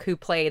Holbrook, who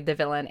played the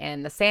villain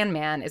in The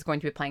Sandman, is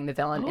going to be playing the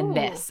villain in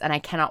this. And I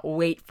cannot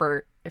wait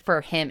for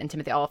him and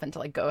Timothy Olyphant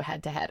to go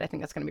head to head. I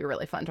think that's going to be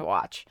really fun to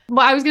watch.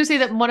 Well, I was going to say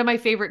that one of my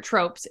favorite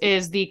tropes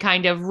is the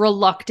kind of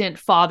reluctant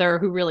father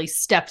who really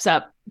steps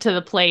up to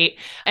the plate.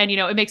 And, it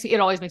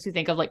always makes me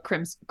think of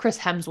Chris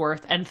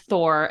Hemsworth and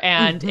Thor,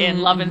 and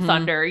in Love and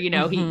Thunder,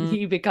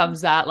 he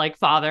becomes that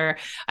father,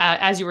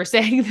 as you were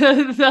saying,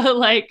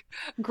 the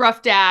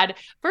gruff dad.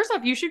 First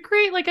off, you should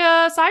create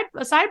a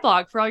side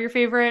blog for all your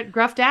favorite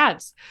gruff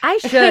dads. I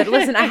should.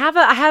 Listen, I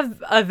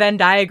have a Venn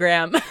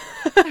diagram.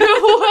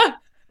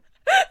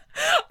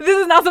 This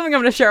is not something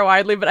I'm going to share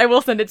widely, but I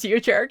will send it to you,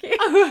 Cherokee.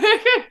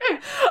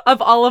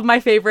 Of all of my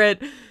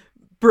favorite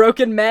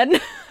broken men.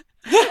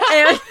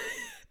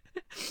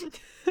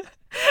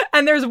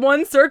 And there's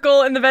one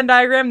circle in the Venn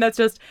diagram that's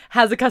just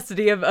has a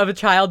custody of a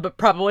child, but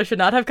probably should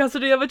not have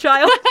custody of a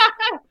child.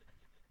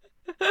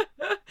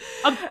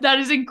 That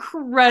is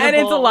incredible. And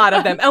it's a lot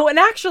of them. Oh, and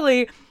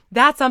actually,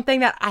 that's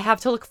something that I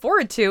have to look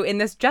forward to in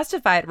this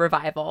Justified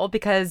revival,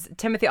 because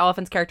Timothy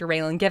Olyphant's character,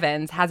 Raylan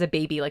Givens, has a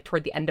baby like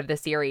toward the end of the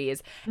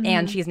series,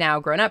 and she's now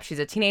grown up. She's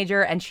a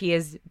teenager, and she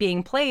is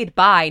being played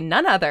by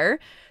none other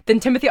than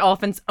Timothy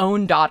Olyphant's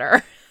own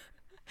daughter.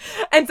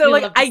 And so,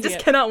 like, I just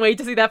cannot wait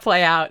to see that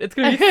play out. It's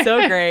going to be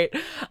so great.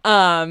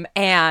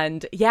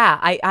 And yeah,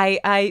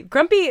 I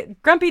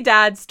Grumpy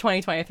Dads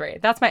 2023.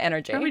 That's my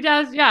energy. Grumpy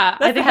Dads, yeah.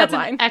 That's I think the that's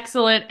headline. an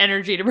excellent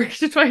energy to bring to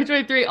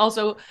 2023.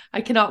 Also, I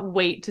cannot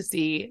wait to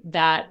see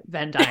that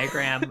Venn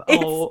diagram.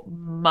 Oh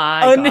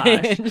my gosh.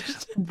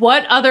 Unhinged.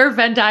 What other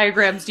Venn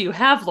diagrams do you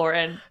have,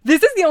 Lauren?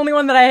 This is the only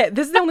one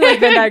this is the only like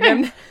Venn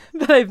diagram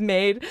that I've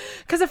made,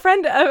 because a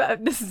friend,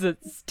 this is a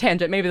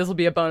tangent, maybe this will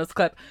be a bonus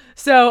clip.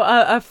 So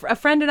a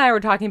friend and I were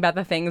talking about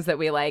the things that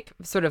we like,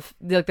 sort of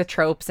like the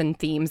tropes and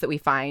themes that we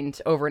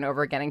find over and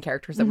over again in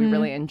characters that we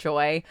really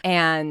enjoy.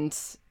 And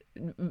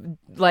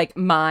like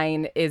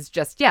mine is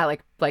just,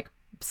 like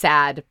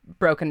sad,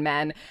 broken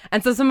men.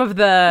 And so some of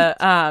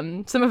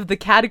the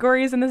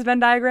categories in this Venn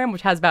diagram,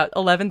 which has about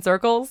 11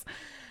 circles,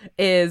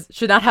 is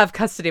should not have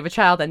custody of a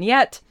child and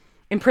yet,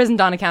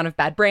 imprisoned on account of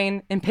bad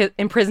brain,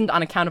 imprisoned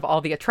on account of all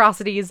the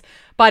atrocities,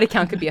 body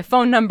count could be a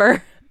phone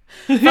number,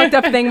 fucked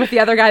up thing with the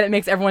other guy that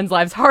makes everyone's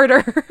lives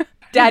harder,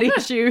 daddy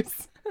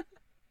issues.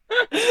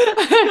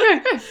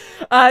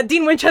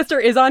 Dean Winchester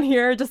is on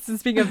here, just to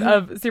speak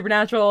of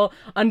Supernatural,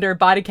 under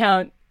body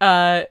count,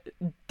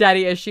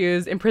 daddy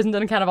issues, imprisoned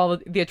on account of all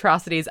the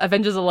atrocities,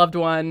 avenges a loved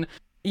one.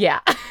 Yeah.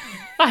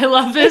 I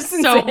love this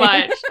so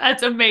much.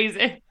 That's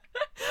amazing.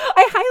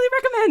 I highly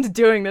recommend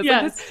doing this.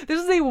 Yes. Like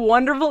this is a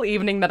wonderful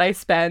evening that I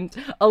spent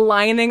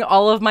aligning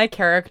all of my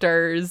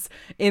characters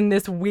in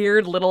this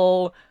weird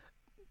little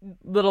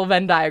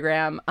Venn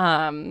diagram.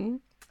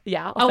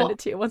 Yeah, I'll send it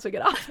to you once we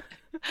get off.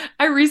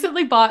 I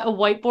recently bought a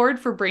whiteboard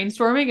for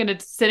brainstorming, and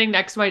it's sitting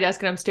next to my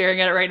desk, and I'm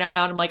staring at it right now,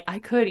 and I'm like, I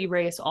could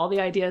erase all the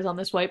ideas on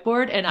this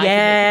whiteboard, and I could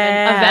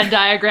make a Venn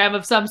diagram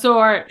of some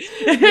sort.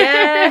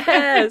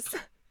 Yes.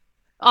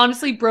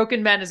 Honestly,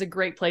 Broken Men is a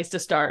great place to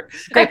start.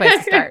 Great place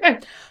to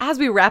start. As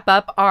we wrap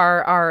up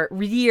our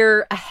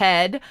year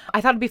ahead,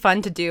 I thought it'd be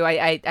fun to do.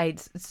 I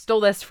stole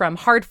this from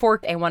Hard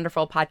Fork, a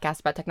wonderful podcast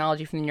about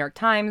technology from the New York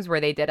Times,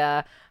 where they did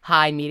a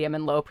high, medium,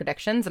 and low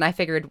predictions. And I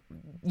figured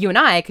you and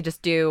I could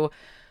just do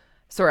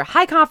sort of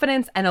high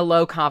confidence and a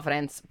low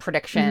confidence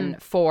prediction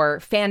for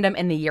fandom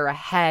in the year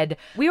ahead.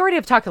 We already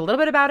have talked a little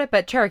bit about it,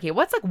 but Cherokee,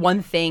 what's like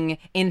one thing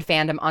in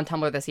fandom on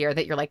Tumblr this year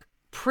that you're like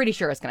pretty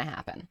sure is going to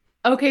happen?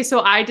 Okay, so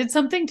I did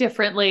something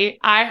differently.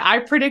 I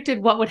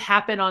predicted what would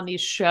happen on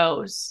these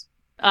shows.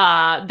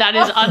 That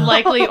is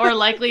unlikely or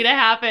likely to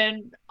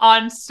happen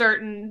on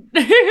certain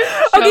shows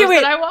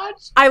that I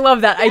watch. I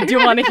love that. I do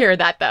want to hear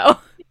that though.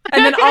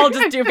 And then I'll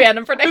just do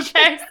fandom predictions.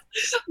 Okay.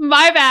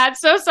 My bad.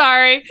 So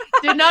sorry.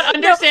 Did not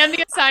understand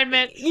the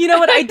assignment. You know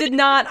what? I did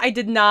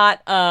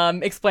not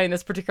explain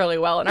this particularly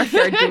well in our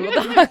shared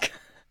Google Doc.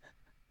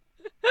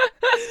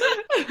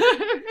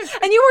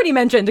 And you already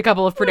mentioned a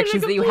couple of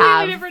predictions that you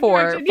have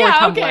for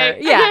Tumblr. Okay.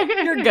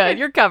 Yeah, you're good.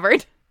 You're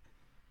covered.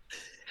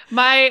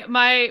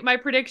 My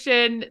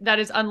prediction that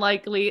is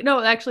unlikely,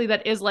 no, actually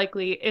that is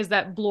likely, is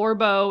that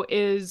Blorbo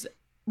is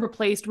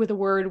replaced with a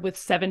word with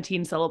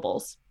 17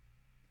 syllables.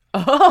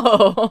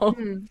 Oh.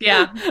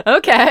 Yeah.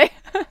 Okay.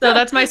 So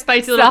that's my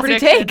spicy little Saucy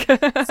prediction.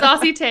 take.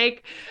 Saucy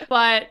take.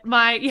 But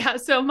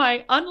so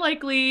my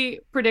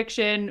unlikely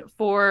prediction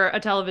for a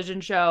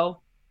television show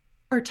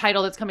or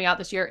title that's coming out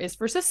this year is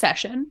for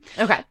Succession.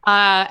 Okay.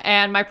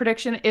 And my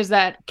prediction is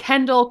that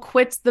Kendall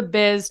quits the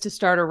biz to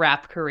start a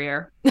rap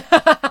career.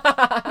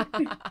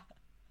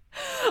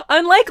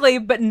 Unlikely,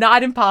 but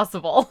not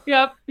impossible.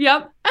 Yep.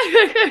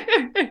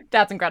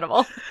 That's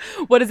incredible.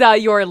 What is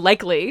your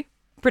likely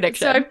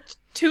prediction? So I have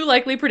two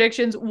likely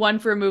predictions, one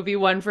for a movie,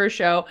 one for a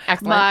show.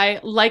 Excellent. My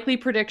likely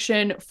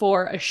prediction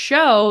for a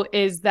show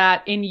is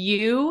that in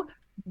You,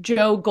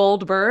 Joe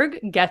Goldberg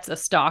gets a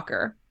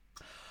stalker.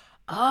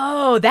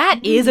 Oh, that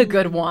is a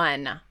good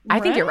one. I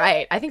think you're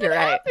right.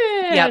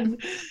 Yep.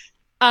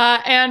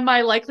 And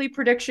my likely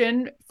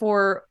prediction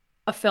for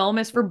a film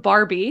is for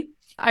Barbie.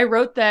 I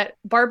wrote that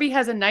Barbie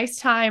has a nice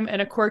time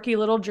and a quirky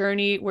little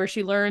journey where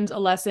she learns a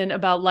lesson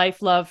about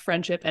life, love,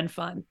 friendship, and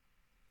fun.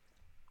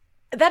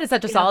 That is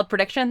such a solid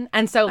prediction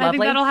and so lovely. I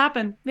think that'll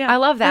happen. Yeah, I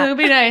love that. It'll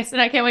be nice,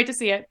 and I can't wait to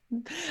see it.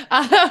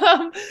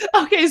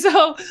 Okay,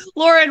 so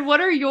Lauren,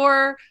 what are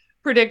your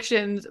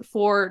predictions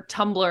for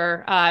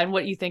Tumblr and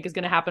what you think is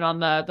going to happen on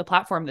the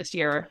platform this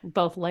year,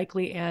 both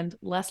likely and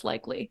less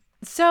likely?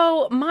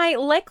 So my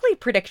likely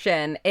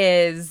prediction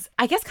is,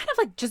 I guess, kind of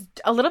like just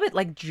a little bit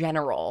like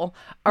general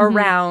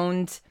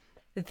around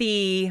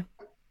the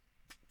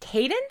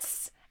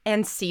cadence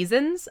and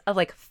seasons of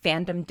like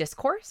fandom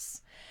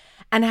discourse,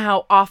 and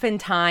how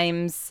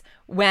oftentimes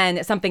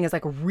when something is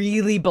like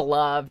really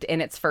beloved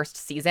in its first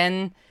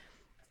season,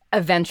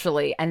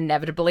 eventually and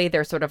inevitably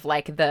there's sort of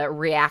like the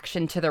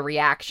reaction to the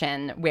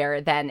reaction,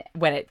 where then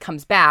when it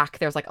comes back,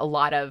 there's like a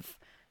lot of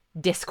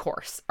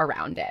discourse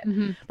around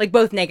it, like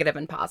both negative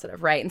and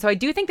positive, right? And so I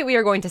do think that we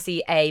are going to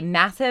see a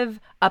massive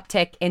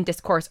uptick in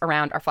discourse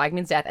around Our Flag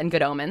Means Death and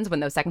Good Omens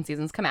when those second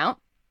seasons come out.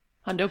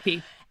 Hundo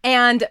P.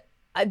 And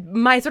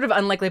my sort of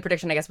unlikely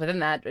prediction, I guess, within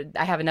that,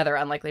 I have another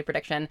unlikely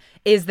prediction,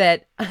 is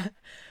that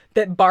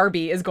that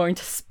Barbie is going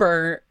to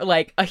spur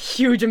like a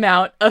huge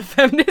amount of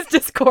feminist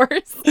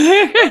discourse.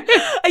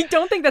 I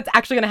don't think that's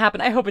actually going to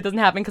happen. I hope it doesn't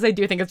happen because I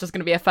do think it's just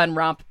going to be a fun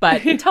romp.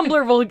 But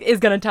Tumblr is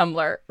going to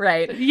Tumblr,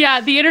 right? Yeah,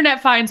 the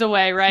internet finds a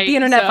way, right? The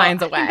internet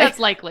finds a way. That's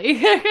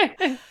likely.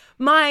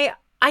 My,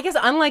 I guess,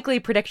 unlikely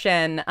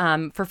prediction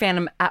for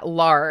fandom at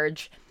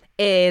large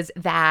is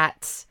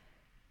that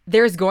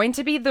there's going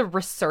to be the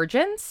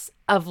resurgence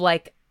of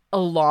like a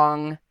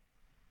long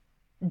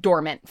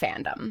dormant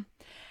fandom.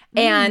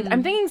 And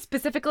I'm thinking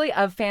specifically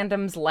of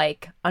fandoms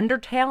like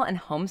Undertale and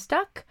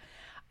Homestuck.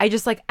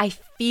 I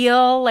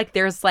feel like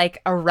there's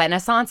like a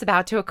renaissance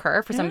about to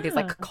occur for some of these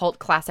like cult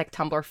classic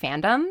Tumblr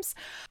fandoms.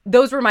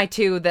 Those were my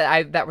two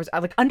that was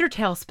like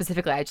Undertale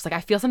specifically.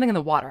 I feel something in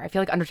the water. I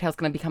feel like Undertale's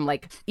going to become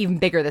like even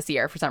bigger this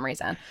year for some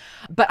reason.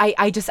 But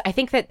I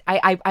think that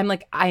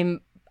I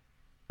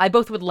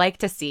both would like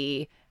to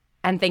see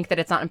and think that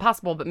it's not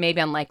impossible, but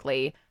maybe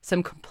unlikely,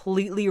 some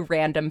completely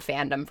random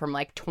fandom from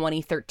like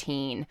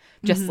 2013,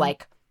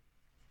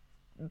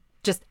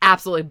 just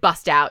absolutely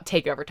bust out,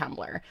 take over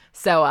Tumblr.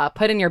 So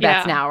put in your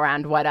bets now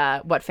around what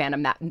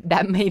fandom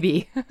that may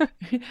be.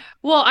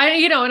 Well,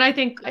 I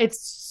think it's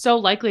so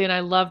likely, and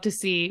I love to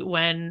see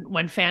when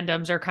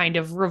fandoms are kind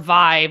of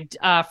revived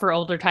for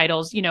older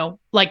titles,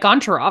 like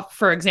Goncharov,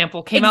 for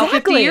example, came out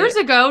 50 years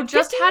ago,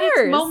 just had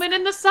its moment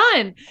in the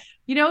sun.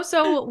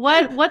 So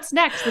what's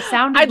next? The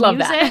Sound of I'd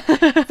Music love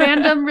that.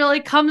 fandom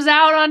really comes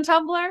out on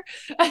Tumblr.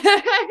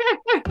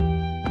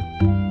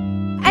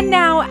 And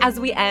now, as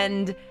we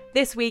end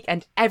this week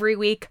and every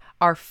week,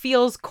 our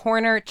Feels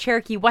Corner.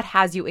 Cherokee, what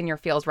has you in your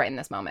feels right in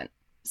this moment?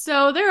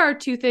 So there are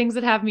two things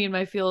that have me in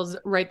my feels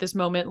right this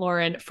moment,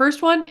 Lauren.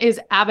 First one is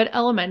Abbott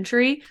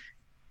Elementary.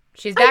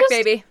 She's back,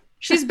 baby.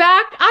 She's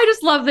back. I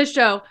just love this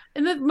show.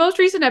 In the most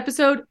recent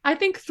episode, I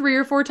think 3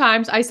 or 4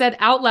 times I said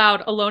out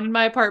loud, alone in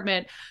my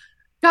apartment,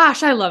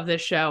 gosh, I love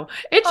this show.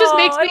 It just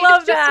makes me,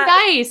 it's just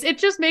nice. It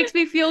just makes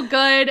me feel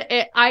good.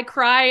 I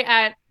cry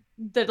at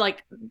the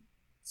like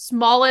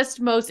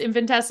smallest, most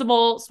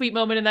infinitesimal sweet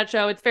moment in that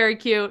show. It's very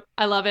cute.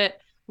 I love it.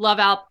 Love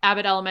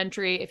Abbott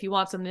Elementary. If you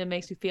want something that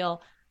makes you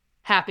feel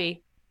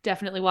happy,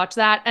 definitely watch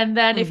that. And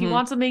then if you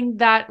want something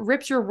that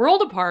rips your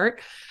world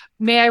apart,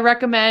 may I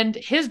recommend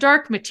His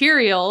Dark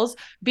Materials,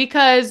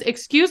 because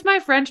excuse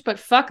my French, but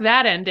fuck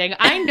that ending.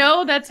 I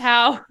know that's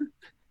how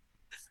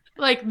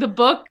like the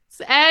books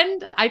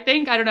end. I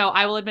don't know.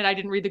 I will admit I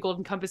didn't read the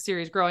Golden Compass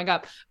series growing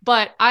up,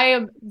 but I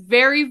am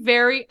very,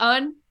 very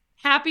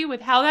unhappy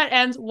with how that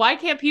ends. Why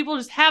can't people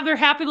just have their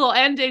happy little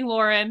ending,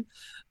 Lauren?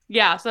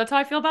 Yeah, so that's how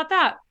I feel about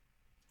that.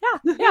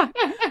 Yeah.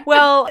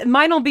 Well,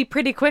 mine will be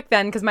pretty quick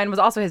then, because mine was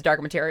also His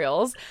Dark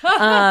Materials.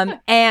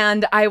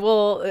 And I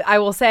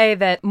will say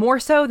that more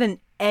so than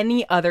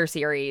any other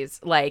series,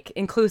 like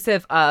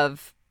inclusive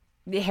of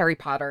Harry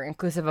Potter,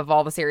 inclusive of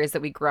all the series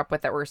that we grew up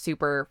with that were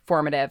super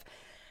formative,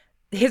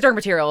 His Dark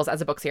Materials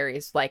as a book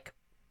series, like,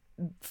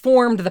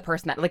 formed the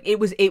person that, like, it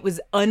was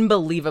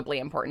unbelievably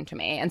important to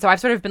me. And so I've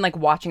sort of been like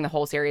watching the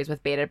whole series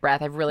with bated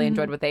breath. I've really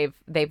enjoyed what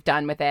they've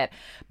done with it.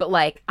 But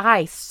like,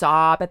 I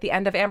sob at the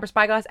end of Amber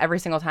Spyglass every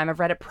single time.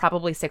 I've read it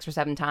probably 6 or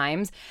 7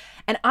 times.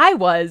 And I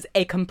was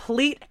a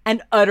complete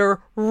and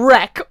utter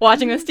wreck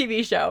watching this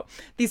TV show.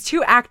 These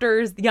 2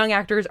 actors, the young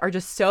actors, are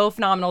just so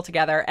phenomenal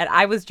together. And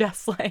I was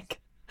just like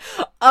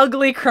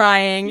ugly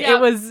crying. Yep. It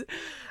was...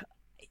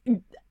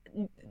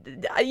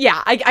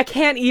 Yeah, I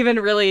can't even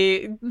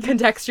really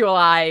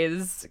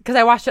contextualize, because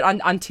I watched it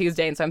on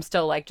Tuesday, and so I'm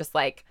still like just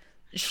like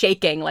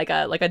shaking like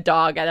a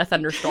dog at a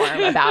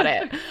thunderstorm about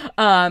it.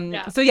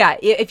 So yeah,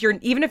 if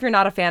you're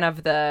not a fan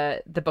of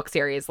the book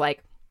series,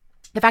 like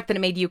the fact that it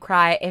made you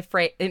cry,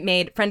 it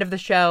made friend of the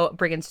show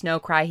Briggan Snow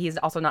cry. He's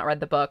also not read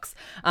the books.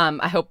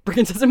 I hope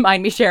Briggan doesn't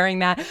mind me sharing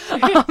that.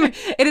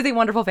 It is a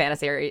wonderful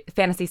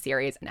fantasy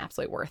series and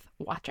absolutely worth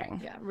watching.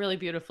 Yeah, really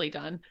beautifully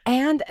done.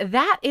 And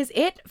that is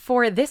it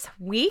for this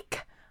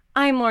week.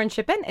 I'm Lauren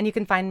Shippen, and you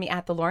can find me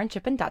at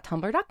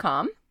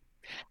thelaurenchippen.tumblr.com.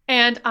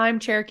 And I'm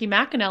Cherokee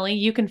McAnally.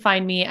 You can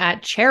find me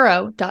at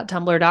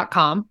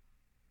chero.tumblr.com.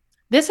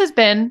 This has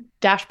been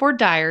Dashboard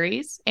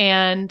Diaries,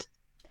 and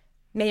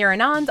may your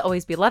anons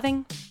always be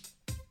loving,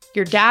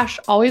 your dash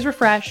always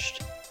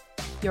refreshed,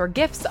 your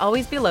gifts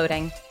always be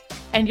loading,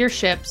 and your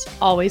ships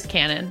always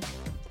canon.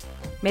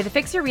 May the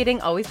fix you're reading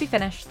always be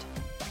finished,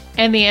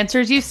 and the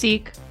answers you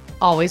seek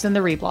always in the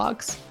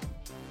reblogs.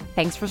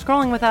 Thanks for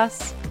scrolling with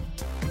us.